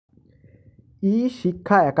ই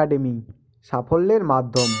শিক্ষা একাডেমি সাফল্যের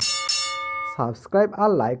মাধ্যম। সাবস্ক্রাইব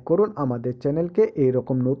আর লাইক করুন আমাদের চ্যানেলকে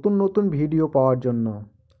এইরকম নতুন নতুন ভিডিও পাওয়ার জন্য।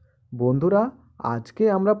 বন্ধুরা, আজকে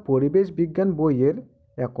আমরা পরিবেশ বিজ্ঞান বইয়ের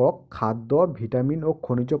একক খাদ্য, ভিটামিন ও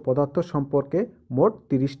খনিজ পদার্থ সম্পর্কে মোট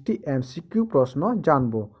 30টি এমসিকিউ প্রশ্ন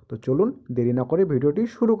জানব। তো চলুন দেরি না করে ভিডিওটি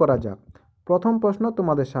শুরু করা যাক। প্রথম প্রশ্ন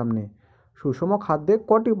তোমাদের সামনে, সুষম খাদ্যে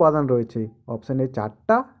কটি উপাদান রয়েছে? অপশান এ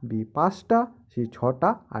 4টা, বি 5টা, সি 6টা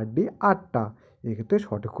আর ডি 8টা। এক্ষেত্রে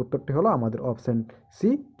সঠিক উত্তরটি হলো আমাদের অপশান সি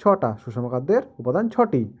 6টা। সুষম খাদ্যের উপাদান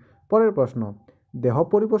 6টি। পরের প্রশ্ন, দেহ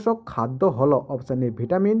পরিপোষক খাদ্য হলো অপশান এ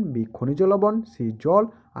ভিটামিন, বি খনিজ লবণ, সি জল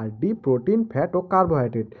আর ডি প্রোটিন, ফ্যাট ও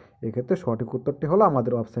কার্বোহাইড্রেট। এক্ষেত্রে সঠিক উত্তরটি হলো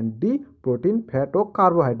আমাদের অপশান ডি প্রোটিন, ফ্যাট ও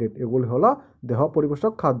কার্বোহাইড্রেট। এগুলি হলো দেহ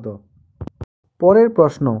পরিপোষক খাদ্য। পরের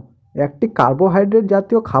প্রশ্ন, একটি কার্বোহাইড্রেট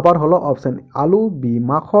জাতীয় খাবার হলো অপশান আলু, বি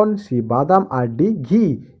মাখন, সি বাদাম আর ডি ঘি।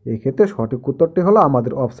 এক্ষেত্রে সঠিক উত্তরটি হলো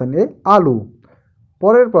আমাদের অপশান এ আলু।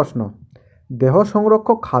 পরের প্রশ্ন, দেহ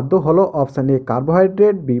সংরক্ষক খাদ্য হলো option A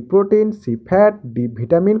carbohydrate, B protein, C fat, D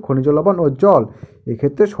vitamin, খনিজ লবণ ও জল।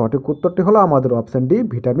 এক্ষেত্রে সঠিক উত্তরটি হলো আমাদের অপশান ডি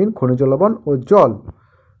ভিটামিন, খনিজ লবণ ও জল।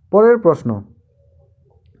 পরের প্রশ্ন,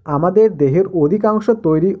 আমাদের দেহের অধিকাংশ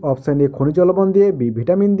তৈরি অপশান এ খনিজ লবণ দিয়ে, বি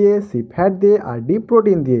ভিটামিন দিয়ে, সি ফ্যাট দিয়ে আর ডি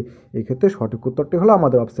প্রোটিন দিয়ে। এক্ষেত্রে সঠিক উত্তরটি হলো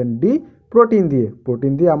আমাদের অপশান ডি প্রোটিন দিয়ে।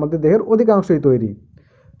 প্রোটিন দিয়ে আমাদের দেহের অধিকাংশই তৈরি।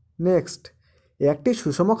 নেক্সট, একটি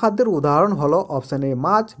সুষম খাদ্যের উদাহরণ হলো অপশান এ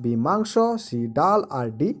মাছ, বি মাংস, সি ডাল আর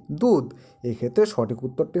ডি দুধ। এক্ষেত্রে সঠিক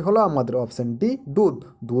উত্তরটি হলো আমাদের অপশান ডি দুধ।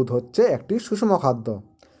 দুধ হচ্ছে একটি সুষম খাদ্য।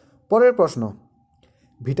 পরের প্রশ্ন,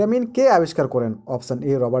 ভিটামিন কে আবিষ্কার করেন? Option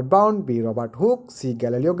A Robert brown, B Robert Hooke, C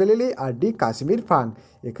Galileo Galilei R D Kashmir Frank.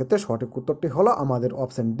 এক্ষেত্রে সঠিক উত্তরটি হলো আমাদের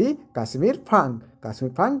option D Kashmir Frank.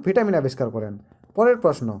 Kashmir Frank vitamin আবিষ্কার করেন। পরের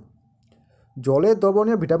প্রশ্ন, জলে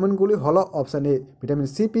দ্রবণীয় ভিটামিনগুলি হলো option A vitamin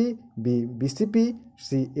CP, B BCP,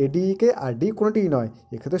 C এডিকে R D কোনোটিই নয়।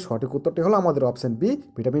 এক্ষেত্রে সঠিক উত্তরটি হলো আমাদের option B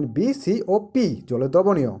vitamin B, C O P, জলে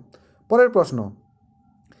দ্রবণীয়। পরের প্রশ্ন,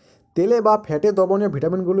 তেলে বা ফ্যাটে দ্রবণীয়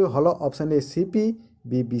ভিটামিনগুলি হলো option A CP,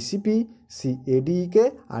 B BCP, C এডিকে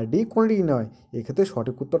R D কোনোটিই নয়। এক্ষেত্রে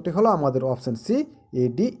সঠিক উত্তরটি হলো আমাদের অপশান সি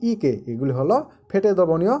এডিইকে। এগুলি হলো ফ্যাটে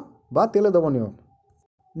দ্রবণীয় বা তেলে দ্রবণীয়।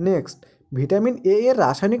 নেক্সট, ভিটামিন এ এর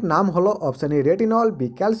রাসায়নিক নাম হলো option A retinol, B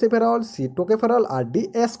calciferol, C tocopherol R D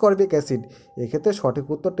ascorbic acid. এক্ষেত্রে সঠিক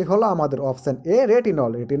উত্তরটি হলো আমাদের অপশান এ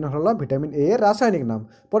রেটিনল। রেটিনল হলো ভিটামিন এ এর রাসায়নিক নাম।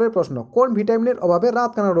 পরের প্রশ্ন, কোন ভিটামিনের অভাবে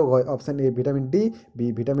রাতকানা রোগ হয়? Option A vitamin D, B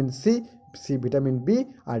vitamin C, C vitamin B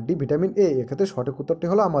R D vitamin A. এক্ষেত্রে সঠিক উত্তরটি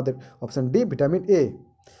হলো আমাদের অপশান ডি ভিটামিন এ।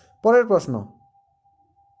 পরের প্রশ্ন,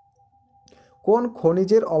 কোন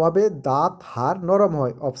খনিজের অভাবে দাঁত হাড় নরম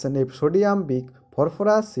হয়? Option A sodium, B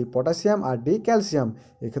phosphorus, C potassium R D calcium.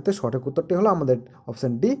 এক্ষেত্রে সঠিক উত্তরটি হলো আমাদের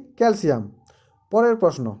অপশান ডি ক্যালসিয়াম। পরের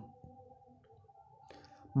প্রশ্ন,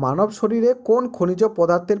 মানব শরীরে কোন খনিজ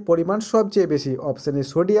পদার্থের পরিমাণ সবচেয়ে বেশি? Option A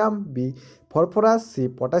sodium, B phosphorus, C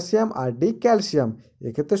potassium R D calcium.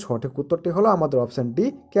 এক্ষেত্রে সঠিক উত্তরটি হলো আমাদের অপশান ডি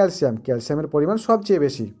ক্যালসিয়াম। ক্যালসিয়ামের পরিমাণ সবচেয়ে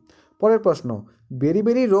বেশি। পরের প্রশ্ন,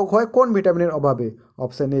 বেরি রোগ হয় কোন ভিটামিনের অভাবে?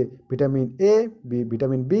 Option A vitamin A, B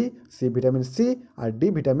vitamin B, C vitamin C R D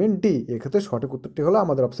vitamin D. এক্ষেত্রে সঠিক উত্তরটি হলো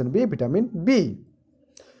আমাদের অপশান বি ভিটামিন বি।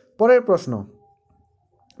 পরের প্রশ্ন,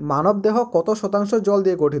 মানব দেহ কত শতাংশ জল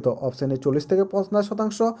দিয়ে গঠিত? অপশান এ 40 থেকে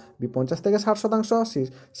 50%, বি 50 থেকে 60%, সি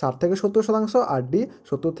 60 থেকে 70% আর ডি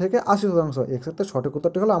 70 থেকে 80%। এক্ষেত্রে সঠিক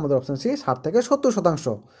উত্তরটি হলো আমাদের অপশান সি 60 থেকে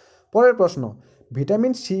 70%। পরের প্রশ্ন,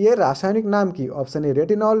 ভিটামিন সি এর রাসায়নিক নাম কি? Option A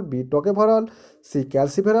retinol, B tocopherol, C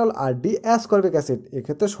calciferol R D ascorbic acid.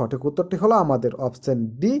 এক্ষেত্রে সঠিক উত্তরটি হলো আমাদের অপশান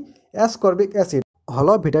ডি অ্যাসকর্বিক অ্যাসিড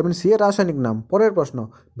হলো ভিটামিন সি এর রাসায়নিক নাম। পরের প্রশ্ন,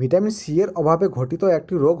 ভিটামিন সি এর অভাবে ঘটিত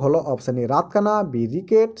একটি রোগ হলো অপশান এ রাতকানা, বি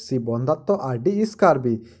রিকেট, সি বন্ধ্যাত্ব আর ডি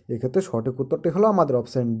স্কারবি। এক্ষেত্রে সঠিক উত্তরটি হলো আমাদের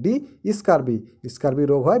অপশান ডি স্কারবি। স্কারবি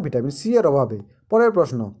রোগ হয় ভিটামিন সি এর অভাবে। পরের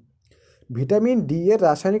প্রশ্ন, ভিটামিন ডি এর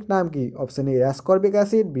রাসায়নিক নাম কি? Option A ascorbic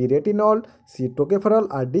acid, B retinol, C tocopherol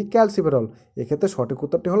R D calciferol. এক্ষেত্রে সঠিক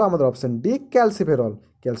উত্তরটি হলো আমাদের option D calciferol.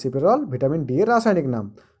 Calciferol vitamin D এর রাসায়নিক নাম।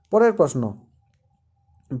 পরের প্রশ্ন,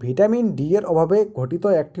 ভিটামিন ডি এর অভাবে ঘটিত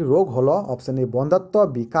একটি রোগ হলো অপশান এ বন্ধ্যাত্ব,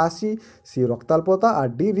 বি কাশি, সি রক্তাল্পতা আর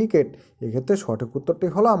ডি রিকেট। এক্ষেত্রে সঠিক উত্তরটি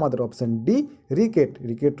হলো আমাদের অপশান ডি রিকেট।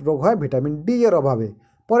 রিকেট রোগ হয় ভিটামিন ডি এর অভাবে।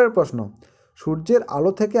 পরের প্রশ্ন, সূর্যের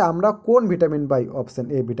আলো থেকে আমরা কোন vitamin pi? Option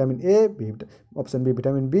A vitamin A, option B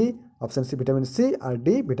vitamin B, option C vitamin C R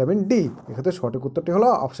D vitamin D. এক্ষেত্রে সঠিক উত্তরটি হলো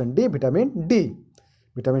option D vitamin D.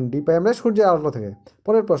 Vitamin D পাই আমরা সূর্যের আলো থেকে।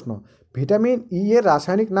 পরের প্রশ্ন, ভিটামিন ই এর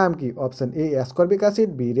রাসায়নিক নাম কি? Option A ascorbic acid,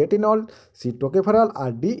 B retinol, C tocopherol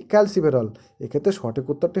R D calciferol. এক্ষেত্রে সঠিক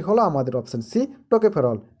উত্তরটি হলো আমাদের অপশন সি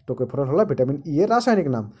টোকোফেরল। টোকোফেরল হলো ভিটামিন ই এর রাসায়নিক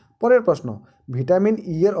নাম। পরের প্রশ্ন, ভিটামিন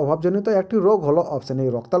ই এর অভাবজনিত একটি রোগ হলো option A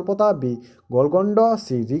রক্তাল্পতা, B গলগণ্ড,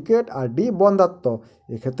 C rickets R D বন্ধ্যাত্ব।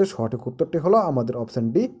 এক্ষেত্রে সঠিক উত্তরটি হলো আমাদের অপশন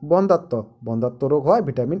ডি বন্ধ্যাত্ব। বন্ধ্যাত্ব রোগ হয়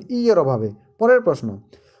ভিটামিন ই এর অভাবে। পরের প্রশ্ন,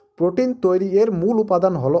 প্রোটিন তৈরি এর মূল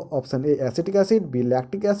উপাদান হলো option A acetic acid, B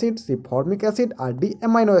lactic acid, C formic acid R D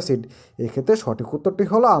amino acid. এক্ষেত্রে সঠিক উত্তরটি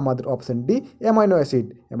হলো আমাদের option D amino acid.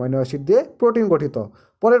 Amino acid দিয়ে প্রোটিন গঠিত।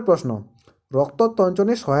 পরের প্রশ্ন, রক্ত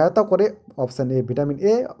তঞ্চনে সহায়তা করে option A vitamin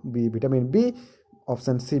A, B vitamin B,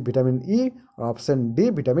 option C vitamin E R option D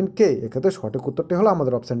vitamin K. এক্ষেত্রে সঠিক উত্তরটি হলো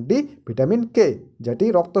আমাদের অপশন ডি ভিটামিন কে, যেটি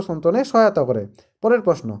রক্ত সঞ্চালনে সহায়তা করে। পরের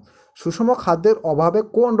প্রশ্ন, সুষম খাদ্যের অভাবে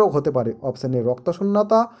কোন রোগ হতে পারে? অপশন এ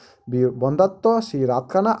রক্তশূন্যতা, বি বন্ধ্যাত্ব, সি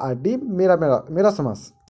রাতকানা আর ডি মেরাসমাস।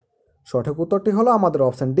 সঠিক উত্তরটি হলো আমাদের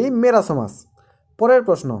অপশন ডি মেরাসমাস। পরের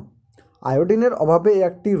প্রশ্ন, আয়োডিনের অভাবে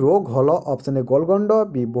একটি রোগ হলো অপশন এ গলগণ্ড,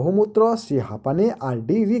 বি বহুমূত্র, সি হাঁপানি আর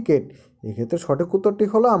ডি রিকেট। এক্ষেত্রে সঠিক উত্তরটি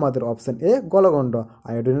হলো আমাদের অপশন এ গলগণ্ড।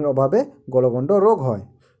 আয়োডিনের অভাবে গলগণ্ড রোগ হয়।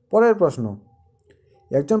 পরের প্রশ্ন,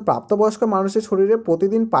 একজন প্রাপ্তবয়স্ক মানুষের শরীরে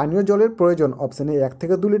প্রতিদিন পানীয় জলের প্রয়োজন অপশন এ 1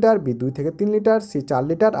 থেকে 2 লিটার, বি 2 থেকে 3 লিটার, সি 4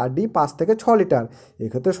 লিটার আর ডি 5 থেকে 6 লিটার।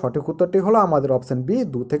 এক্ষেত্রে সঠিক উত্তরটি হলো আমাদের অপশন বি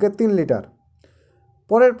 2 থেকে 3 লিটার।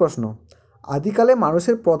 পরের প্রশ্ন, আদিকালে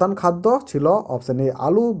মানুষের প্রধান খাদ্য ছিল অপশন এ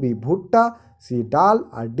আলু, বি ভুট্টা, সি ডাল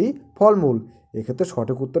আর ডি ফলমূল। এক্ষেত্রে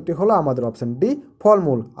সঠিক উত্তরটি হলো আমাদের অপশন ডি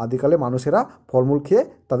ফলমূল। আদিকালে মানুষেরা ফলমূল খেয়ে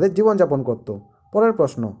তাদের জীবনযাপন করত। পরের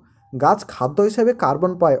প্রশ্ন, গাছ খাদ্য হিসেবে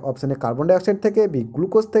কার্বন পায় অপশন এ কার্বন ডাইঅক্সাইড থেকে, বি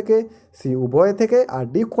গ্লুকোজ থেকে, সি উভয় থেকে আর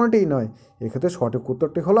ডি কোনটিই নয়। এক্ষেত্রে সঠিক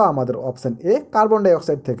উত্তরটি হলো আমাদের অপশন এ কার্বন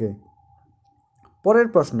ডাইঅক্সাইড থেকে। পরের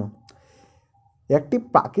প্রশ্ন, একটি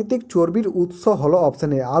প্রাকৃতিক চর্বির উৎস হলো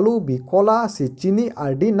অপশন এ আলু, বি কলা, সি চিনি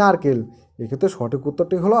আর ডি নারকেল। এক্ষেত্রে সঠিক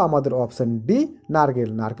উত্তরটি হলো আমাদের অপশন ডি নারকেল।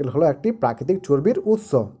 নারকেল হলো একটি প্রাকৃতিক চর্বির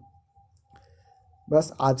উৎস। ব্যাস,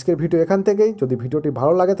 আজকের ভিডিও এখান থেকেই। যদি ভিডিওটি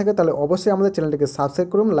ভালো লাগে থাকে তাহলে অবশ্যই আমাদের চ্যানেলটিকে সাবস্ক্রাইব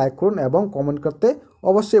করুন, লাইক করুন এবং কমেন্ট করতে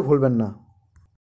অবশ্যই ভুলবেন না।